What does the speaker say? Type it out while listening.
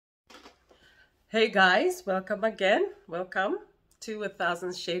Hey guys, welcome again. Welcome to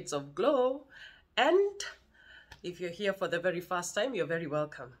 1,000 Shades of Glow. And if you're here for the very first time, you're very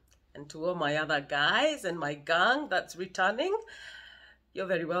welcome. And to all my other guys and my gang that's returning, you're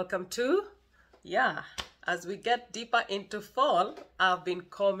very welcome too. Yeah, as we get deeper into fall, I've been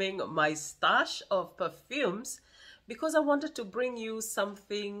combing my stash of perfumes because I wanted to bring you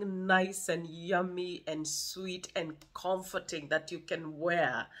something nice and yummy and sweet and comforting that you can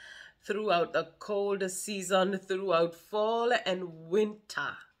wear throughout the cold season, throughout fall and winter.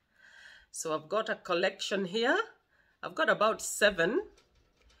 So I've got a collection here. I've got about 7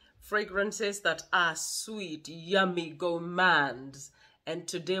 fragrances that are sweet, yummy, gourmands. And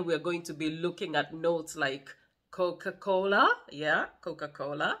today we're going to be looking at notes like Coca-Cola. Yeah,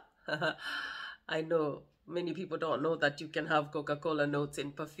 Coca-Cola. I know many people don't know that you can have Coca-Cola notes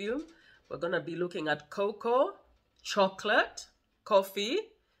in perfume. We're going to be looking at cocoa, chocolate, coffee,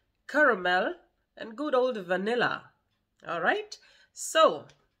 caramel, and good old vanilla. All right, so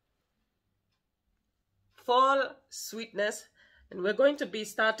fall sweetness, and we're going to be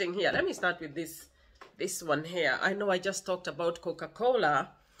starting here. Let me start with this one here. I know I just talked about Coca-Cola,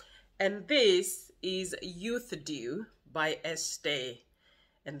 and this is Youthdew by Estee,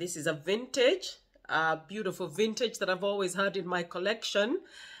 and this is a vintage, beautiful vintage that I've always had in my collection.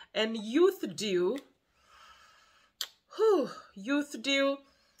 And Youthdew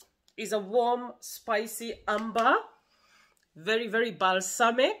is a warm, spicy amber, very, very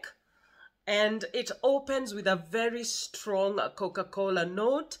balsamic, and it opens with a very strong Coca-Cola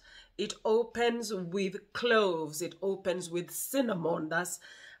note. It opens with cloves. It opens with cinnamon. That's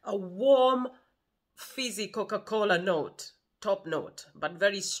a warm, fizzy Coca-Cola note, top note, but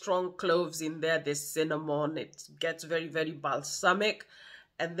very strong cloves in there. There's cinnamon. It gets very, very balsamic,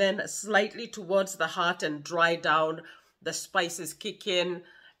 and then slightly towards the heart and dry down, the spices kick in.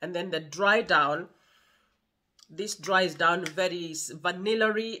 And then the dry down, this dries down very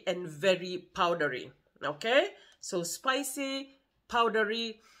vanilla-y and very powdery. Okay, so spicy,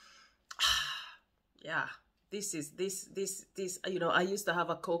 powdery. Yeah, this. You know, I used to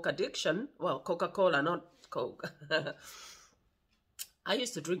have a Coke addiction. Well, Coca-Cola, not Coke. I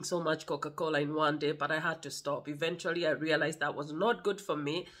used to drink so much Coca-Cola in one day, but I had to stop. Eventually, I realized that was not good for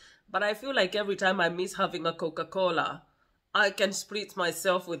me. But I feel like every time I miss having a Coca-Cola, I can split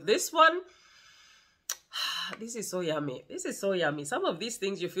myself with this one. This is so yummy. This is so yummy. Some of these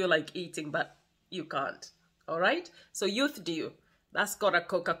things you feel like eating, but you can't. All right? So Youthdew, that's got a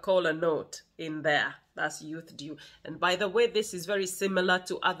Coca-Cola note in there. That's Youthdew. And by the way, this is very similar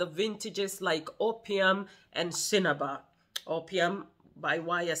to other vintages like Opium and Cinnabar. Opium by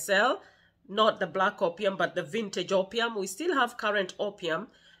YSL. Not the black opium, but the vintage opium. We still have current opium.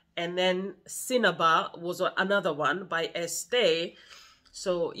 And then Cinnabar was another one by Estee.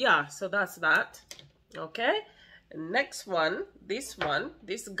 So yeah, so that's that. Okay. Next one, this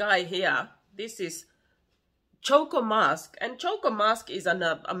this guy here, this is Choco Musk. And Choco Musk is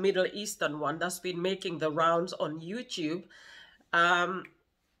a Middle Eastern one that's been making the rounds on YouTube.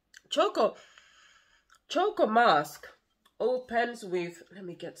 Choco Musk opens with, let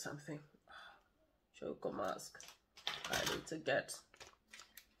me get something. Choco Musk. I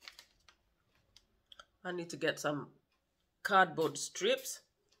need to get some cardboard strips.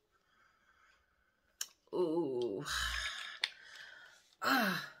 Ooh.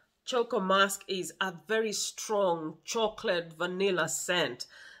 Choco Musk is a very strong chocolate vanilla scent.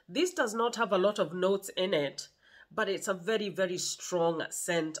 This does not have a lot of notes in it, but it's a very, very strong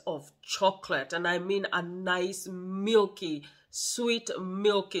scent of chocolate. And I mean a nice, milky, sweet,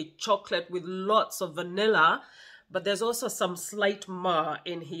 milky chocolate with lots of vanilla. But there's also some slight myrrh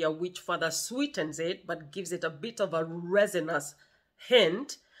in here, which further sweetens it, but gives it a bit of a resinous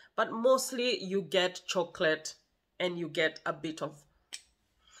hint. But mostly you get chocolate and you get a bit of,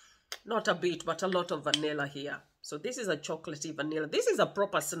 not a bit, but a lot of vanilla here. So this is a chocolatey vanilla. This is a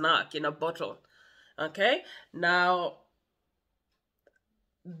proper snack in a bottle. Okay. Now,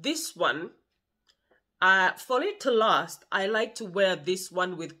 this one, for it to last, I like to wear this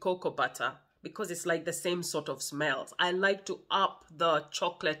one with cocoa butter, because it's like the same sort of smells. I like to up the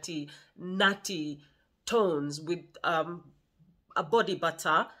chocolatey, nutty tones with a body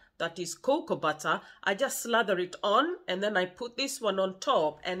butter that is cocoa butter. I just slather it on, and then I put this one on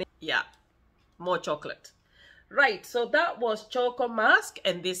top, and yeah, more chocolate. Right, so that was Choco Musk,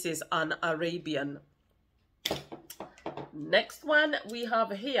 and this is an Arabian. Next one we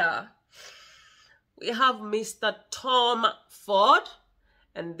have here, we have Mr. Tom Ford.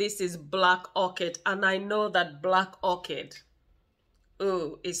 And this is Black Orchid. And I know that Black Orchid,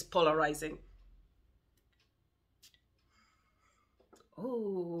 is polarizing.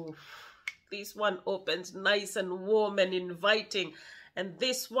 Oh, This one opens nice and warm and inviting. And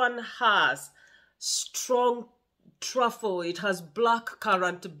this one has strong truffle. It has black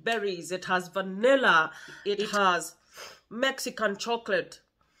currant berries. It has vanilla. It has Mexican chocolate.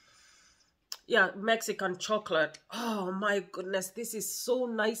 Yeah, Mexican chocolate. Oh my goodness, this is so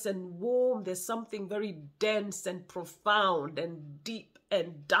nice and warm. There's something very dense and profound and deep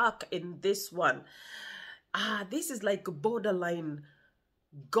and dark in this one. This is like borderline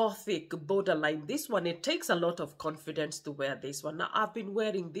gothic, borderline. This one, it takes a lot of confidence to wear this one. Now, I've been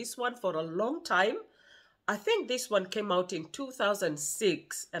wearing this one for a long time. I think this one came out in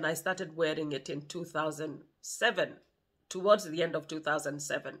 2006 and I started wearing it in 2007, towards the end of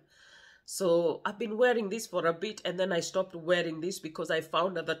 2007. So I've been wearing this for a bit and then I stopped wearing this because I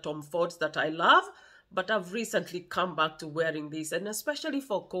found other Tom Fords that I love. But I've recently come back to wearing this, and especially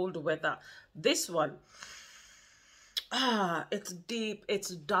for cold weather. This one, it's deep, it's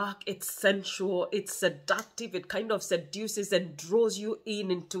dark, it's sensual, it's seductive. It kind of seduces and draws you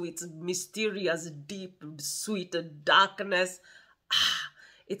into its mysterious, deep, sweet darkness.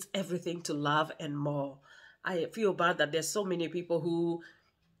 It's everything to love and more. I feel bad that there's so many people who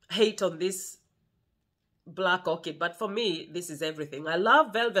hate on this black orchid, but for me, this is everything. I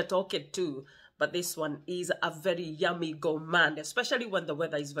love velvet orchid too, but this one is a very yummy gourmand, especially when the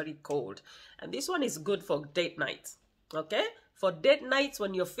weather is very cold. And this one is good for date nights, okay? For date nights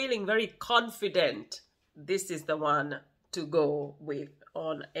when you're feeling very confident, this is the one to go with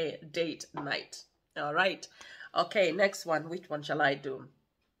on a date night, all right? Okay, next one. Which one shall I do?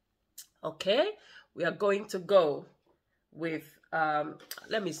 Okay, we are going to go with,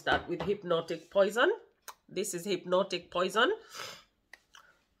 let me start with Hypnotic Poison. This is Hypnotic Poison.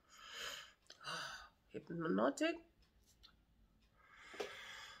 Hypnotic.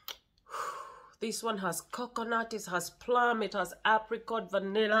 This one has coconut, it has plum, it has apricot,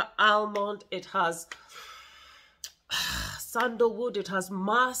 vanilla, almond, it has sandalwood, it has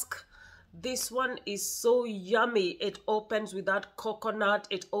musk. This one is so yummy. It opens with that coconut,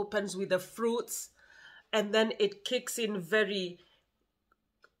 it opens with the fruits, and then it kicks in very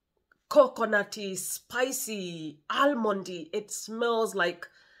coconutty, spicy, almondy. It smells like,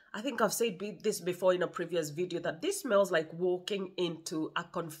 I think I've said this before in a previous video, that this smells like walking into a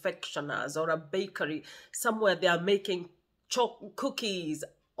confectioner's or a bakery, somewhere they are making cookies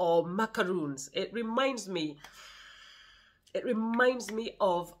or macaroons. It reminds me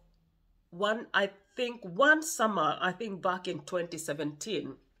of one summer, I think back in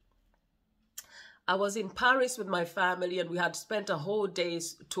 2017, I was in Paris with my family and we had spent a whole day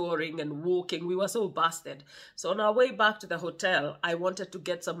touring and walking. We were so busted. So on our way back to the hotel, I wanted to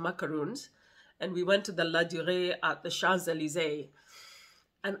get some macaroons and we went to the Lauder at the Champs-Élysées.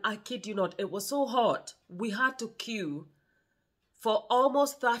 And I kid you not, it was so hot. We had to queue for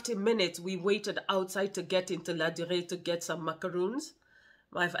almost 30 minutes. We waited outside to get into Lauder to get some macaroons.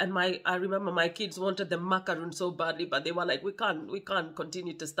 I remember my kids wanted the macaroon so badly, but they were like, we can't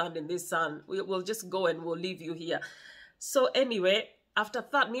continue to stand in this sun. We'll just go and we'll leave you here. So anyway, after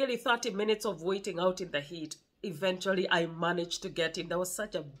nearly 30 minutes of waiting out in the heat, eventually I managed to get in. There was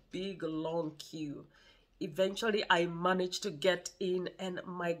such a big, long queue. Eventually I managed to get in, and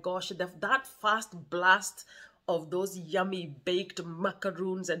my gosh, that fast blast of those yummy baked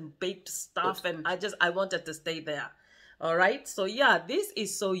macaroons and baked stuff, and I wanted to stay there. All right, so yeah, this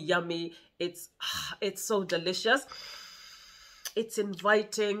is so yummy. It's so delicious. It's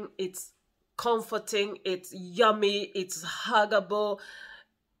inviting. It's comforting. It's yummy. It's huggable.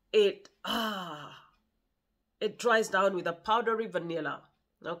 It dries down with a powdery vanilla.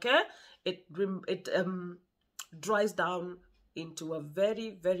 Okay, it dries down into a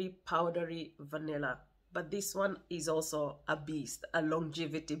very, very powdery vanilla. But this one is also a beast, a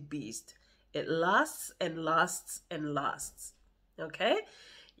longevity beast. It lasts and lasts and lasts. Okay?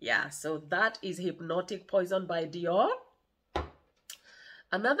 Yeah, so that is Hypnotic Poison by Dior.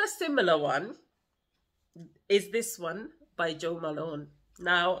 Another similar one is this one by Jo Malone.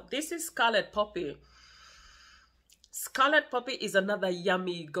 Now, this is Scarlet Poppy. Scarlet Poppy is another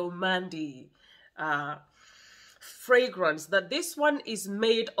yummy, gourmandy fragrance. That this one is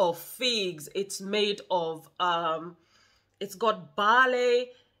made of figs. It's made of, it's got barley,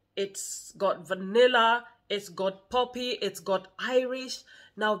 it's got vanilla, it's got poppy, it's got Irish.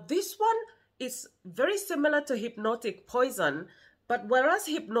 Now this one is very similar to Hypnotic Poison, but whereas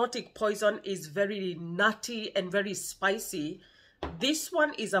Hypnotic Poison is very nutty and very spicy, this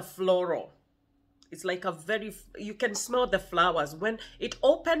one is a floral. It's like a very, you can smell the flowers. When it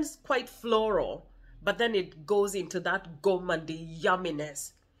opens quite floral, but then it goes into that gourmandy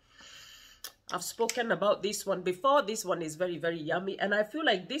yumminess. I've spoken about this one before. This one is very, very yummy. And I feel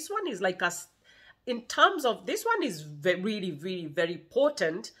like this one is like in terms of, this one is really, really, very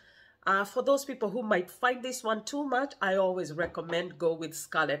potent. For those people who might find this one too much, I always recommend go with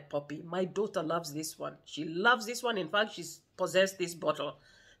Scarlet Poppy. My daughter loves this one. She loves this one. In fact, she's possessed this bottle.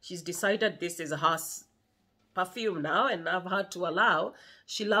 She's decided this is her perfume now, and I've had to allow.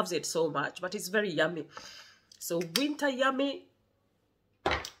 She loves it so much, but it's very yummy. So winter yummy,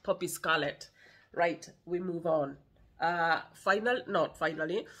 Poppy Scarlet. Right, we move on.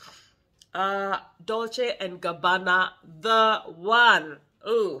 Dolce and Gabbana, the one.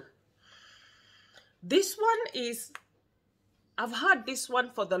 Ooh. This one is, I've had this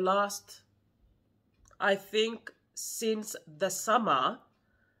one for the last, I think, since the summer.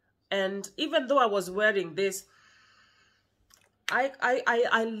 And even though I was wearing this,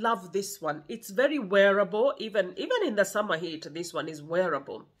 I love this one. It's very wearable. Even in the summer heat, this one is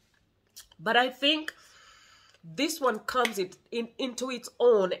wearable. But I think this one comes into its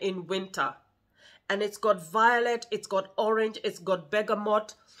own in winter. And it's got violet, it's got orange, it's got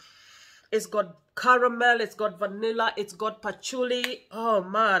bergamot, it's got caramel, it's got vanilla, it's got patchouli. Oh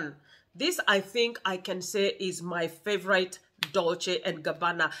man, this I think I can say is my favorite Dolce and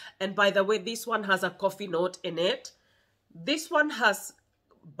Gabbana. And by the way, this one has a coffee note in it. This one has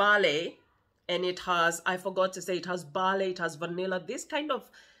barley, and it has, I forgot to say, it has barley, it has vanilla. This kind of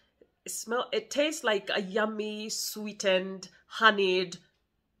smell, it tastes like a yummy, sweetened, honeyed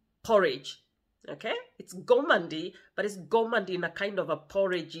porridge. Okay, it's gourmandy, but it's gourmandy in a kind of a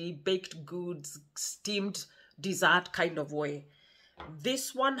porridgey, baked goods, steamed dessert kind of way.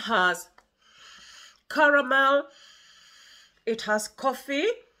 This one has caramel, it has coffee,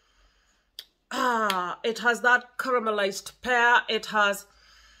 it has that caramelized pear, it has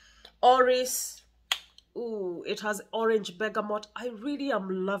orris, ooh, it has orange bergamot. I really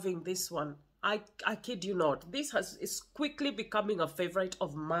am loving this one. I kid you not. This is quickly becoming a favorite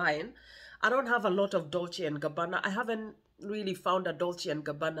of mine. I don't have a lot of Dolce and Gabbana. I haven't really found a Dolce and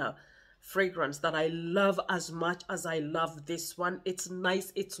Gabbana fragrance that I love as much as I love this one. It's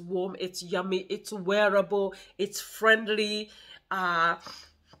nice, it's warm, it's yummy, it's wearable, it's friendly, and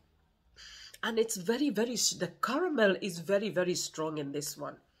it's very, very, the caramel is very, very strong in this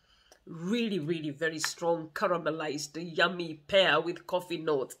one. Really, really very strong, caramelized, yummy pear with coffee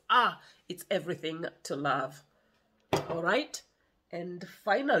notes. It's everything to love. All right. And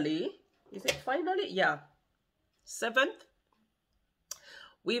finally, is it finally? Yeah. 7th.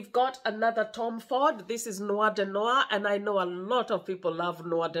 We've got another Tom Ford. This is Noir de Noir, and I know a lot of people love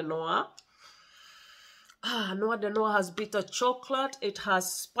Noir de Noir. Noir de Noir has bitter chocolate, it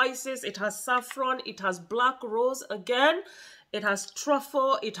has spices, it has saffron, it has black rose again, it has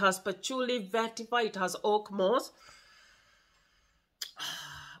truffle, it has patchouli, vetiver, it has oak moss.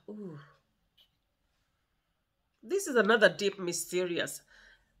 Ooh. This is another deep, mysterious,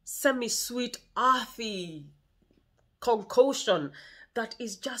 semi-sweet, earthy concoction that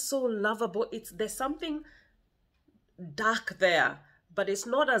is just so lovable. There's something dark there, but it's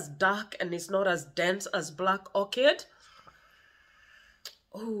not as dark and it's not as dense as Black Orchid.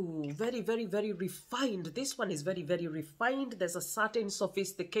 Oh, very, very, very refined. This one is very, very refined. There's a certain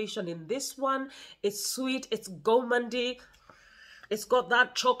sophistication in this one. It's sweet, it's gourmandy. It's got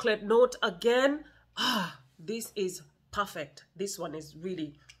that chocolate note again. This is perfect. This one is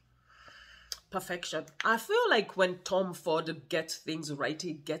really perfection. I feel like when Tom Ford gets things right,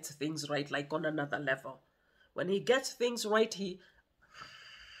 he gets things right like on another level. When he gets things right,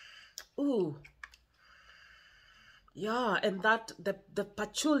 ooh. Yeah, and that the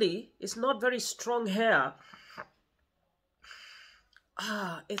patchouli is not very strong here.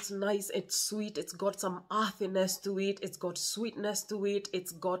 It's nice, it's sweet, it's got some earthiness to it, it's got sweetness to it,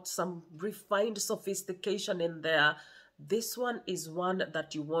 it's got some refined sophistication in there. This one is one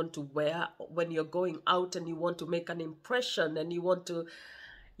that you want to wear when you're going out and you want to make an impression and you want to,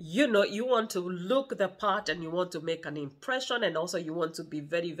 you know, you want to look the part and you want to make an impression, and also you want to be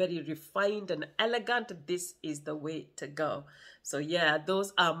very, very refined and elegant. This is the way to go. So yeah,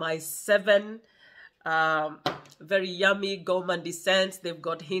 those are my 7 very yummy gourmand scents. They've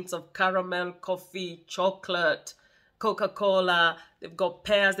got hints of caramel, coffee, chocolate, Coca-Cola. They've got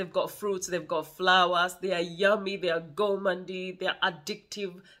pears, they've got fruits, they've got flowers. They are yummy, they are gourmandy, they are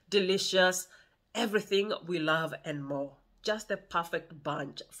addictive, delicious, everything we love and more. Just the perfect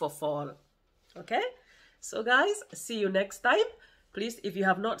bunch for fall. Okay, so guys, see you next time. Please, if you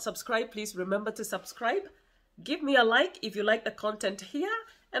have not subscribed, please remember to subscribe. Give me a like if you like the content here,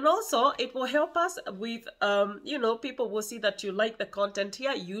 And also, it will help us with, you know, people will see that you like the content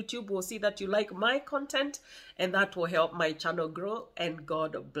here. YouTube will see that you like my content, and that will help my channel grow. And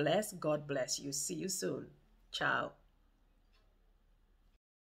God bless you. See you soon. Ciao.